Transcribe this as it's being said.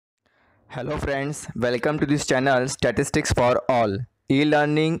Hello friends, welcome to this channel Statistics for All.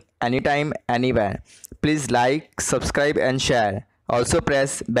 E-learning anytime, anywhere. Please like, subscribe and share. Also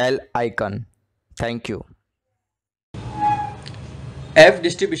press bell icon. Thank you. F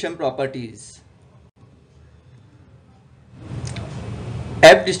distribution properties.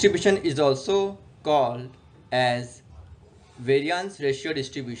 F distribution is also called as variance ratio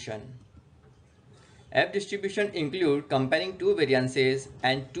distribution. F distribution include comparing two variances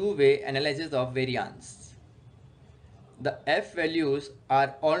and two-way analysis of variance. The F values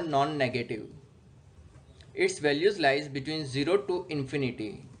are all non-negative. Its values lies between 0 to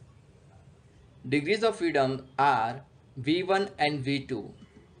infinity. Degrees of freedom are V1 and V2.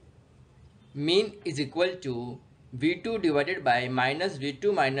 Mean is equal to V2 divided by minus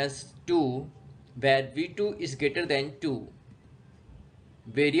V2 minus 2, where V2 is greater than 2.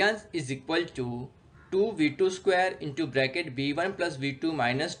 Variance is equal to 2V2 square into bracket V1 plus V2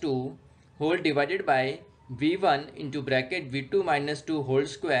 minus 2 whole divided by V1 into bracket V2 minus 2 whole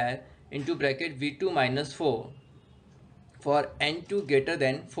square into bracket V2 minus 4 for N2 greater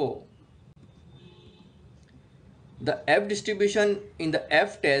than 4. The F distribution in the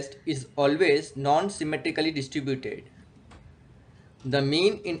F test is always non-symmetrically distributed. The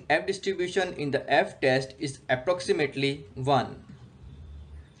mean in F distribution in the F test is approximately 1.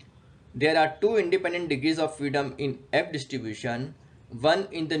 There are two independent degrees of freedom in F distribution, one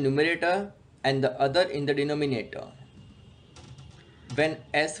in the numerator and the other in the denominator. When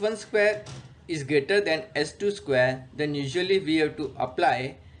S1 square is greater than S2 square, then usually we have to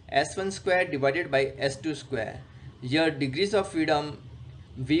apply S1 square divided by S2 square. Here degrees of freedom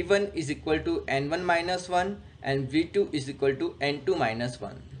V1 is equal to N1 minus 1 and V2 is equal to N2 minus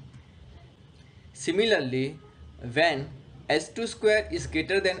 1. Similarly, when S2 square is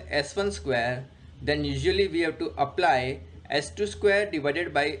greater than S1 square, then usually we have to apply S2 square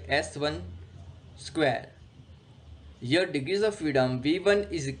divided by S1 square. Here degrees of freedom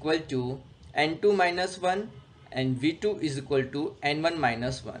V1 is equal to N2 minus 1 and V2 is equal to N1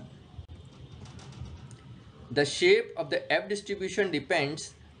 minus 1. The shape of the F distribution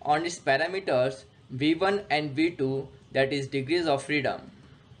depends on its parameters V1 and V2, that is degrees of freedom.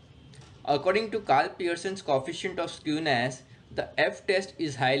 According to Karl Pearson's coefficient of skewness, the F test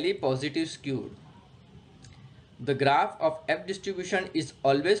is highly positive skewed. The graph of F distribution is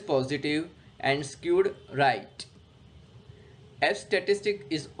always positive and skewed right. F statistic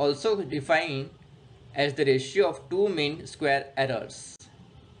is also defined as the ratio of two mean square errors.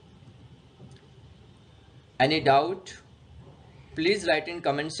 Any doubt? Please write in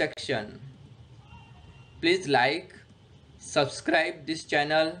comment section. Please like, subscribe this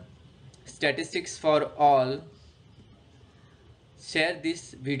channel, Statistics for All. Share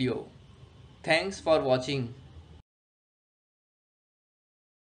this video. Thanks for watching.